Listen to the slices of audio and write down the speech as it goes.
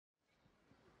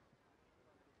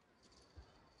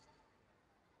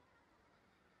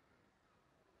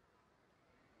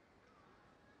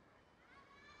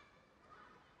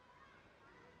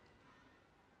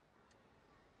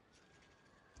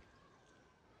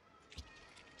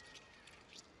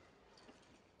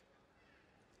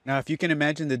Now, if you can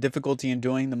imagine the difficulty in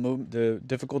doing the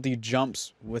difficulty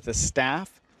jumps with a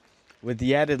staff, with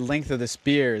the added length of the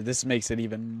spear, this makes it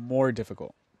even more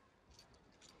difficult.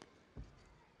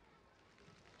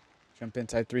 Jump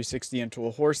inside 360 into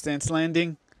a horse stance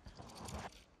landing.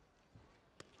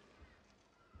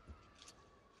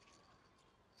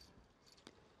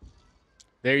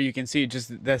 There you can see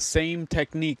just the same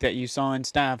technique that you saw in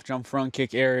staff, jump front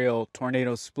kick aerial,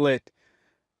 tornado split,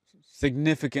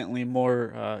 significantly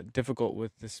more difficult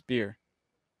with the spear.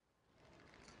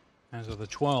 As are the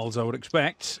 12s, I would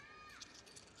expect.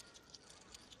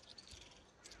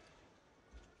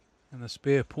 And the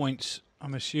spear points,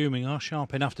 I'm assuming, are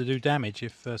sharp enough to do damage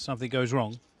if something goes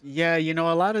wrong. Yeah, you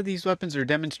know, a lot of these weapons are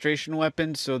demonstration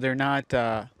weapons, so they're not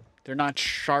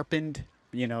sharpened,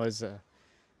 you know, as a,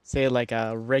 say like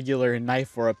a regular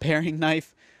knife or a paring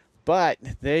knife, but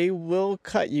they will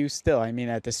cut you still. I mean,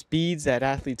 at the speeds that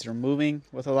athletes are moving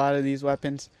with a lot of these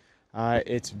weapons,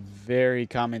 it's very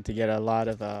common to get a lot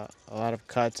of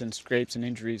cuts and scrapes and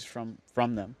injuries from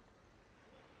them.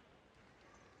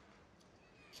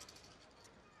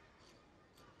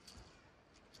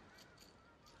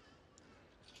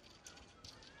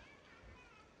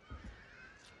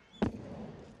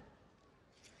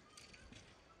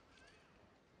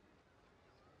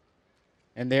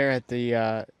 And there at the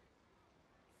if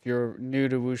you're new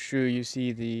to wushu, you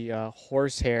see the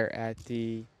horsehair at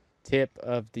the tip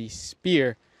of the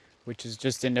spear, which is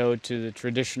just a nod to the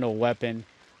traditional weapon.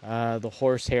 The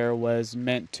horsehair was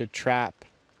meant to trap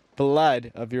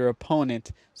blood of your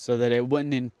opponent so that it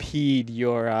wouldn't impede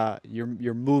your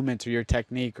movements or your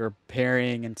technique or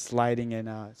parrying and sliding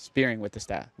and spearing with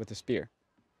the spear.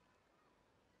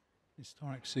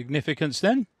 Historic significance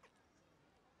then.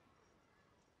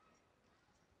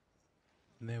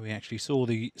 And there we actually saw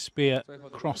the spear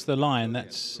cross the line.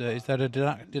 That's is that a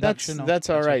deduction? That's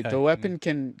all right. Okay. The weapon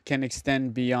can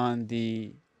extend beyond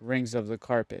the rings of the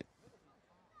carpet.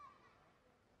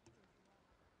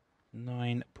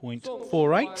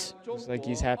 9.48. Looks like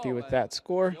he's happy with that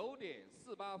score.